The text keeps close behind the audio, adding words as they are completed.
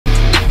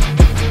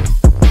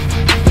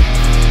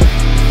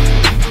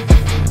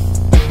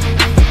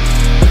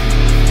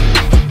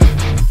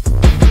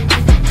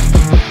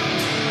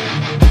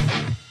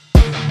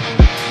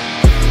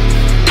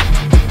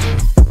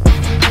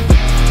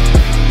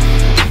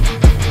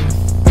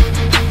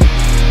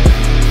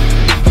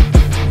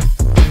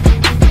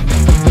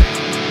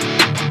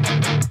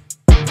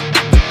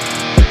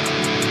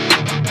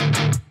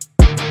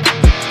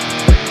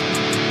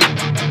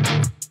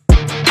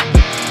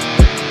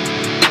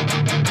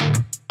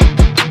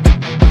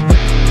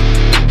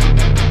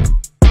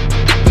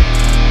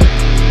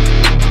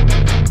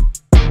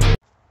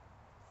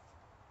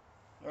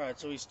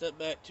So we step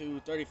back to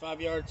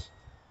 35 yards,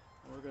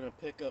 and we're going to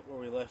pick up where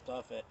we left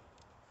off at.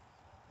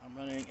 I'm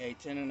running a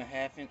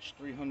 10.5 inch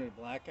 300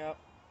 blackout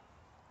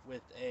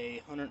with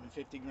a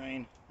 150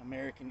 grain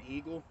American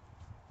Eagle,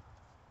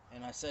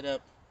 and I set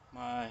up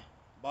my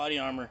body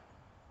armor,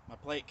 my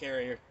plate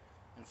carrier,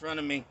 in front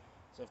of me,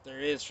 so if there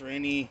is, for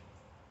any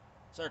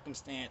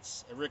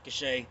circumstance, a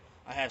ricochet,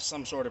 I have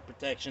some sort of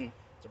protection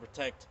to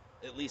protect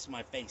at least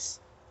my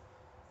face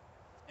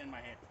and my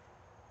head.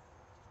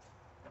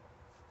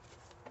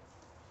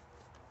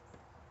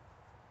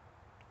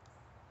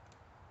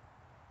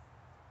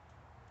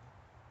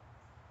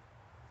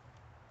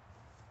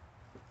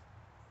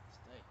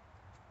 Stay.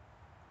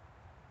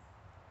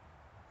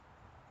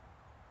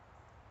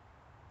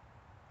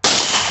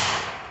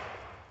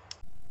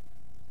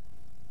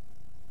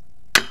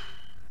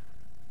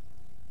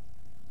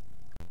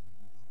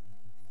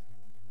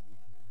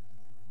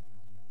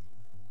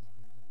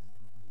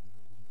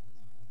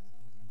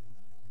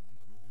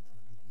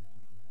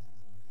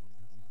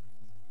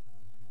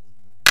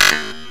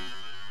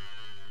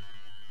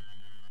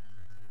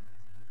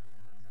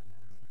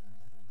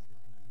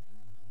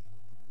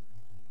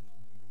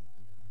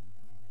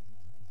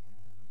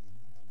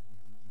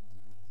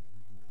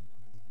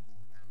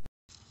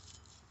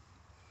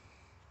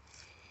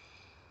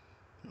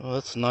 Well,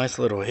 that's a nice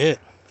little hit.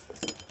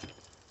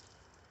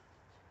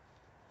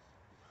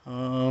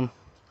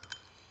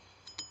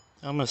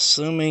 I'm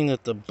assuming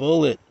that the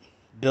bullet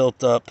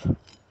built up.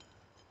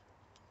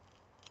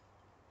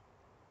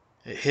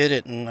 It hit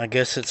it, and I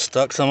guess it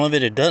stuck some of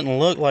it. It doesn't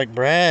look like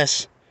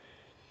brass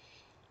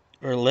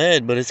or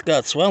lead, but it's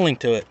got swelling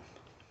to it.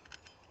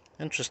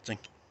 Interesting.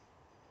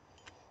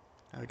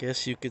 I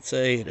guess you could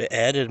say it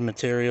added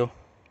material.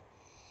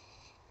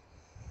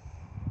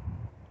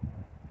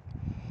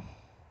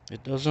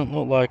 It doesn't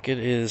look like it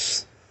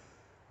is.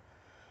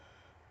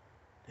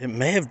 It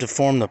may have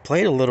deformed the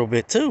plate a little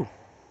bit too.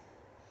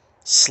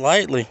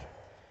 Slightly.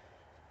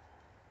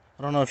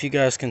 I don't know if you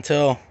guys can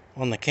tell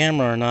on the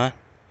camera or not,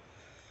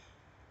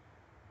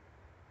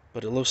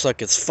 but it looks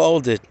like it's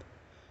folded.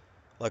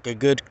 Like a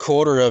good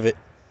quarter of it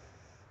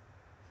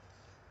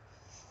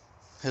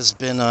has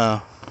been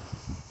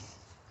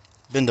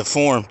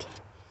deformed.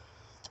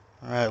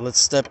 Alright, let's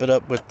step it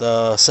up with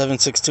the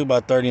 7.62 by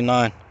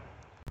 39.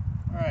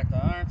 Alright,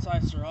 the iron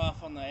sights are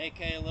off on the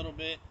AK a little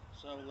bit,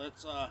 so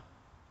let's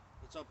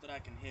hope that I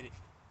can hit it.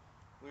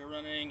 We're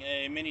running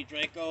a mini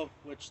Draco,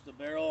 which the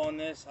barrel on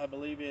this I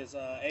believe is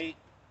 8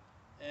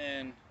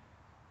 and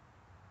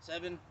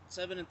 7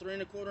 and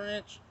 3.25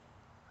 inch.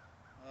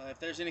 If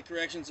there's any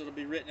corrections, it'll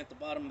be written at the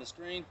bottom of the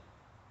screen.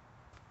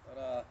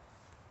 But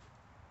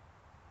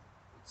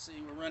let's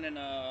see, we're running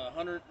a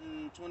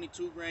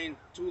 122 grain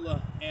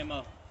Tula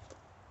ammo.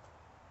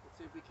 Let's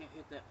see if we can't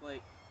hit that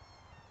plate.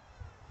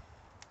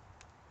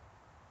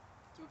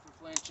 2 for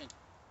flinching.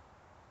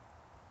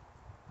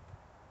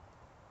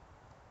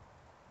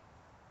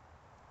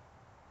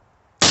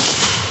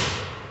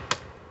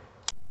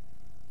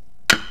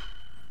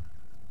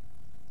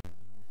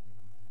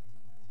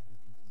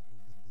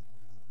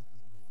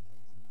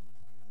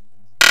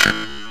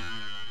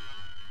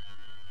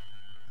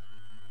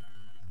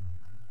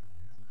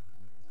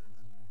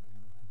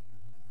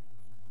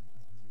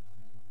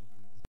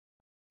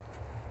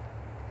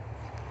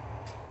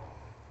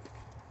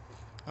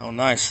 Oh,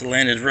 nice.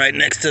 Landed right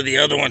next to the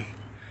other one.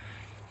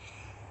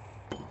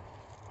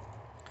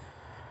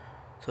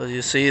 So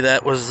you see,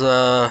 that was,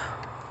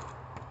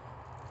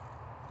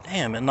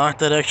 damn, it knocked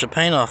that extra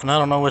paint off, and I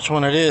don't know which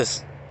one it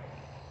is.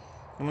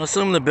 I'm gonna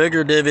assume the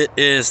bigger divot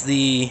is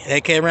the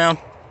AK round,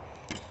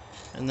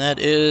 and that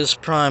is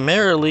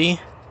primarily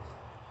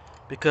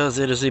because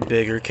it is a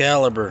bigger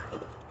caliber.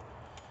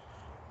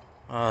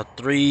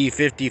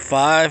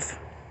 355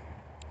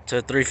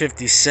 to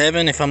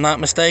 357, if I'm not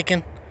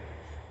mistaken.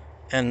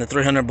 And the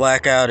 300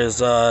 blackout is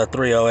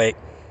 308,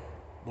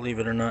 believe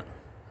it or not.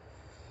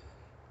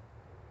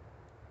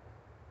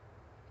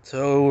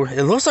 So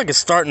it looks like it's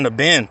starting to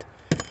bend.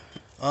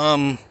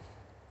 Let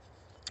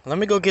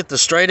me go get the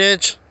straight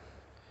edge.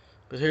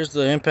 But here's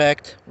the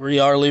impact. We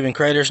are leaving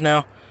craters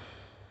now,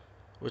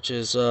 which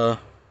is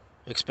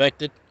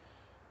expected.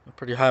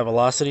 Pretty high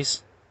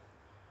velocities.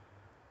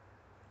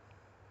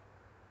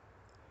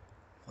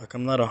 Like,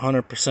 I'm not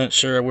 100%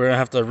 sure. We're gonna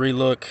have to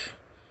relook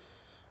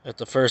at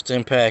the first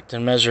impact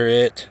and measure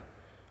it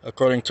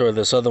according to where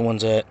this other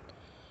one's at.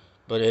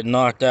 But it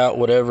knocked out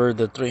whatever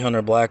the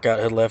 300 blackout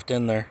had left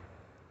in there.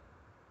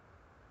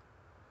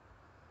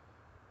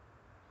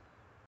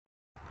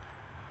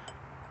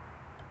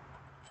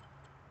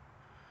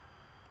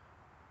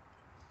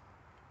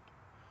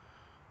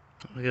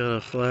 We got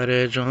a flat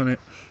edge on it,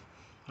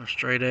 or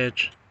straight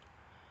edge,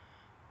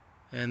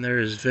 and there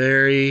is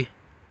very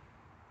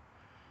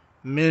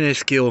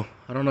minuscule,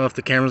 I don't know if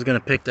the camera's gonna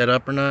pick that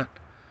up or not,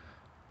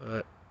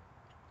 but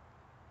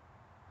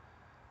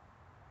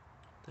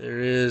there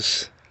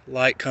is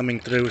light coming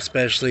through,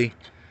 especially,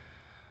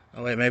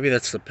 oh wait, maybe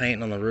that's the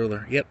paint on the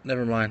ruler. Yep,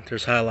 never mind,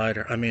 there's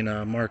highlighter,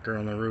 marker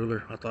on the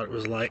ruler. I thought it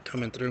was light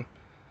coming through.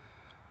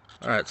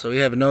 Alright, so we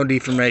have no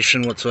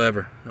deformation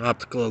whatsoever.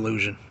 Optical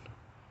illusion.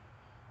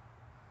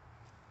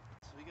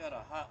 So we got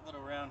a hot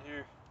little round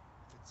here.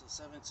 It's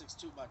a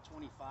 7.62 by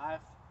 25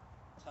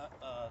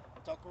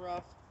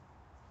 Tokarev.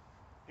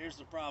 Here's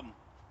the problem.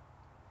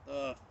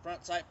 The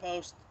front sight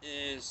post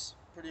is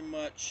pretty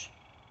much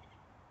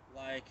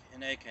like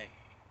an AK.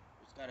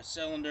 It's got a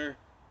cylinder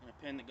and a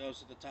pin that goes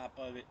to the top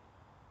of it.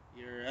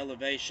 Your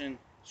elevation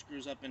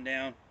screws up and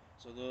down,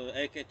 so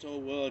the AK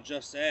tool will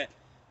adjust that.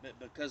 But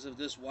because of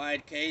this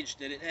wide cage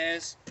that it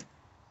has,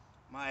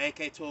 my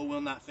AK tool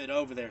will not fit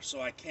over there,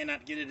 so I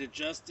cannot get it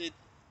adjusted,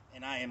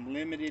 and I am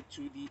limited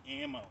to the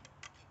ammo.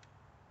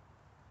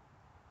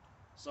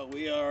 So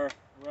we are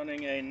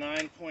running a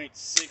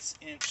 9.6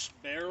 inch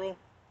barrel.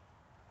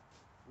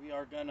 We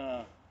are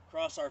gonna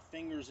cross our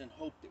fingers and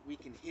hope that we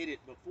can hit it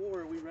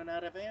before we run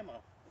out of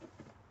ammo.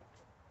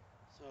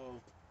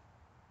 So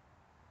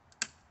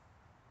let's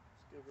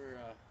give her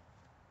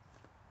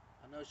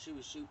I know she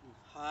was shooting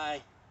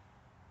high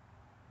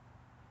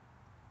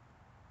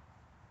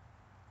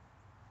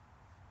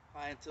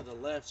and to the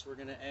left, so we're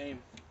gonna aim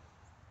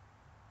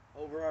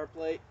over our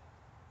plate.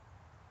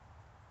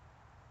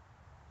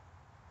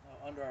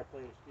 No, under our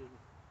plate, excuse me.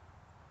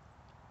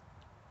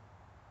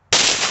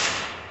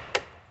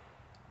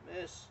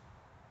 Miss.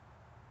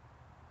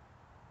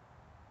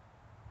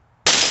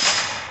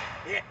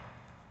 Yeah.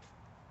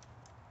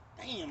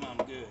 Damn, I'm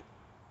good.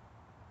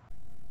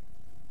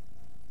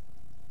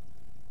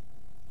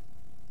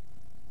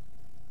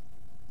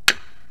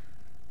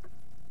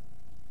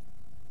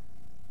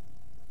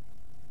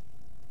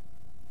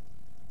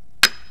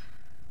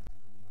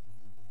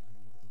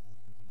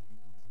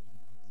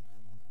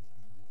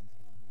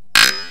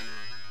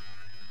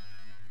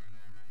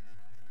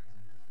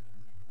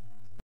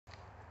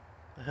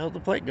 The hell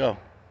did the plate go?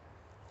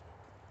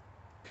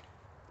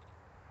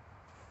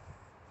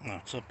 Oh,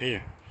 it's up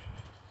here.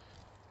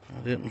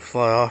 It didn't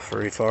fly off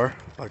very far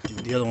like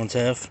the other ones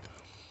have.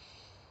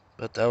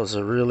 But that was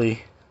a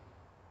really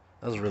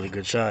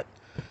good shot,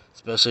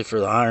 especially for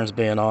the irons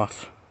being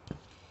off.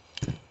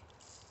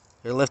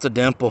 It left a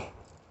dimple.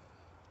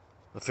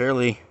 A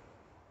fairly,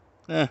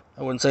 I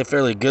wouldn't say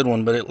fairly good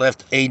one, but it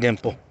left a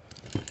dimple.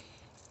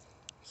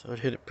 So it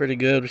hit it pretty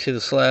good. We see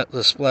the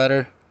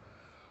splatter.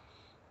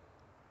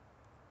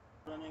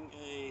 Running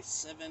a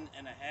 7.5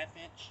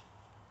 inch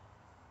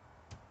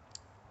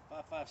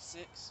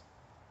 5.56.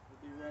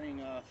 We'll be running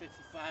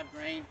 55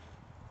 grain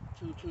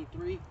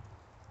 223.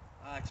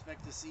 I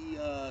expect to see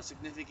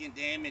significant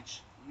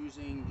damage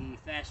using the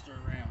faster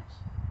rounds.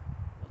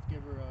 Let's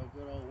give her a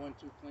good old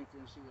 1-2 clinker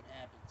and see what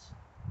happens.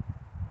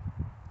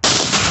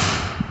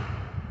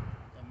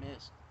 I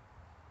missed.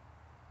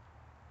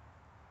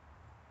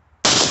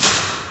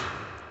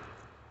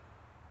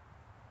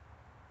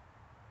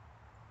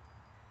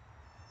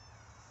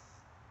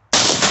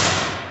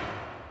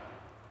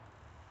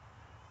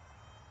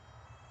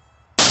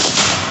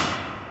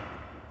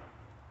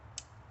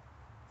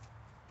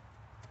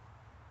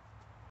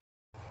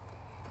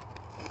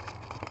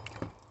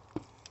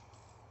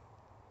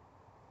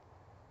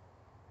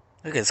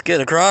 Look, it skid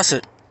across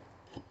it.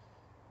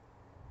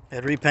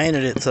 It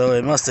repainted it, so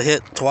it must have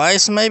hit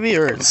twice maybe,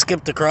 or it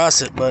skipped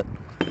across it, but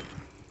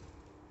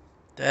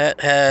that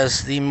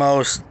has the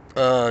most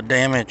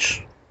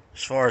damage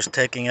as far as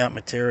taking out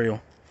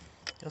material.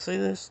 Y'all see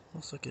this?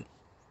 Looks like it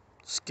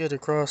skid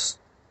across.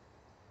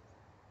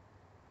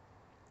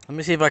 Let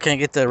me see if I can't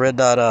get that red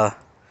dot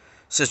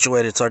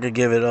situated so I could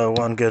give it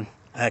one good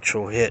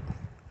actual hit.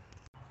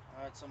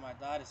 Alright, so my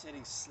dot is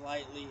hitting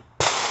slightly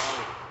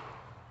low.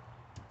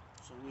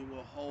 So we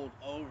will hold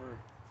over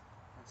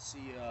and see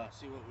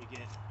what we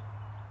get.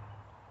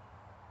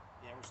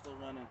 Yeah, we're still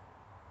running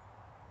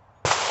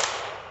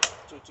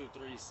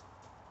 223s.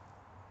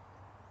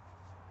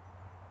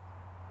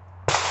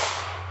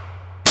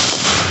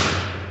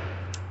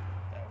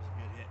 That was a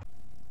good hit.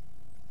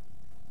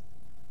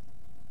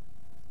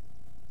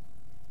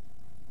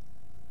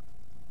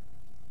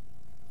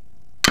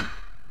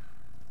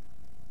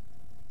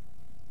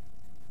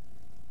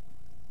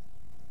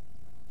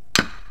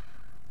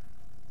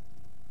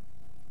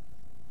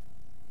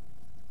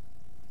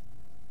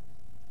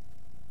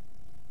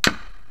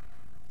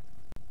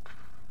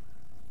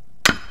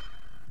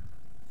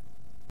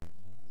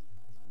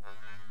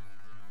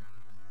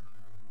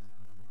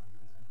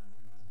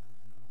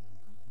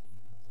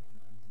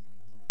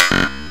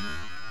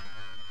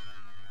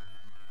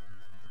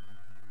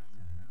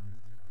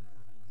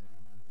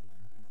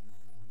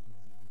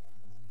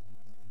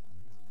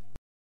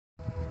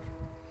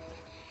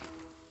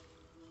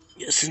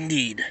 Yes,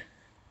 indeed.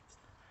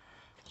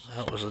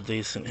 That was a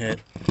decent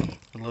hit.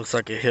 It looks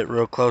like it hit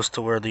real close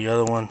to where the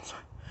other one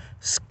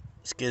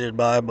skidded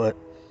by, but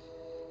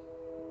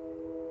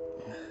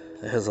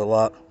it has a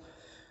lot.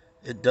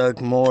 It dug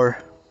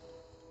more.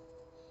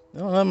 I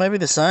don't know, maybe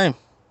the same.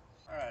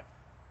 Alright,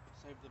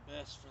 save the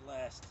best for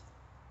last.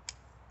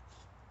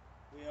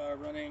 We are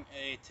running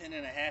a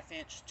 10.5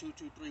 inch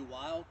 223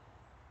 Wild,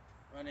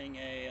 running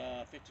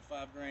a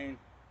 55 grain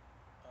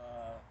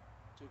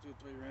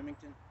 223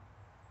 Remington.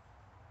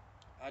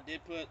 I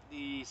did put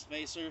the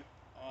spacer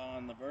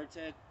on the bird's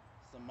head.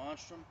 It's the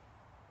Monstrum.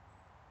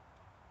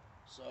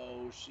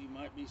 So she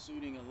might be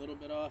shooting a little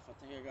bit off. I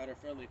think I got her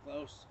fairly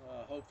close.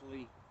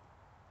 Hopefully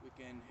we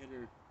can hit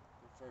her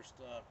the first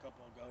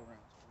couple of go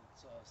rounds.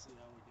 Let's see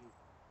how we do.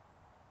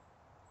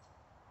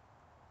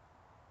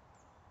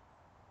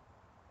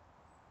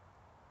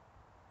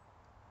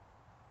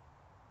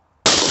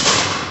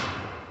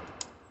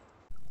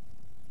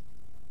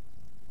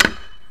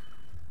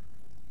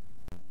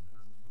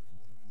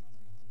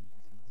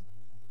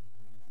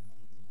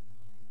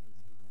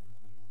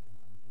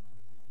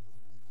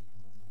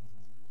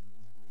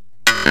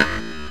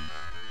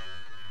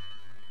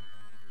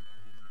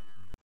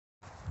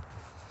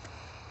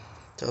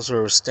 That's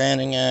where we're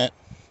standing at.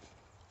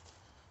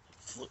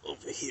 Flip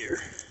over here.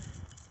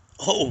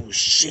 Oh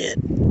shit.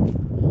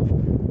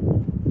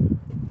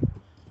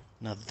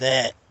 Now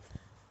that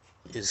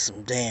is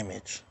some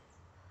damage.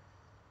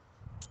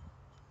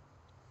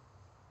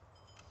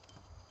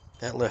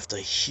 That left a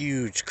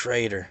huge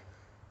crater.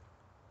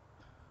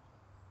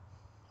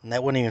 And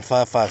that wasn't even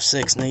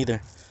 5.56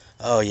 neither.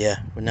 Oh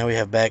yeah, but now we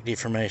have back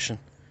deformation.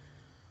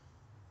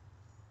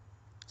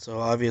 So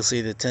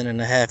obviously the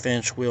 10.5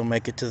 inch will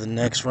make it to the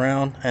next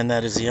round, and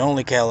that is the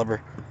only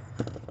caliber.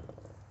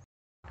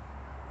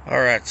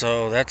 Alright,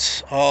 so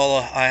that's all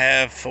I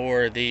have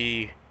for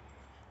the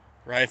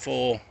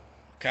rifle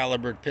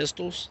calibered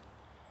pistols.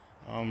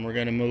 We're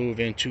going to move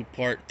into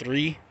part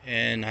 3,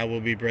 and I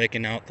will be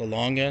breaking out the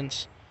long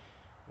guns,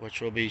 which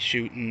will be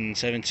shooting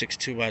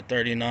 7.62 by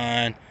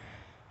 39,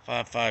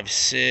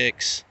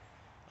 5.56.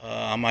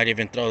 I might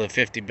even throw the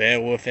 50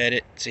 Beowulf at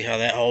it, see how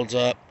that holds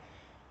up.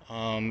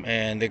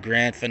 And the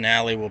grand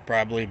finale will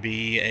probably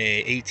be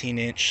a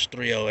 18-inch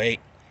 308,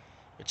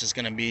 which is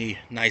going to be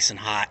nice and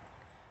hot.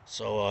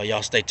 So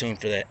y'all stay tuned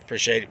for that.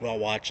 Appreciate it while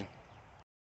watching.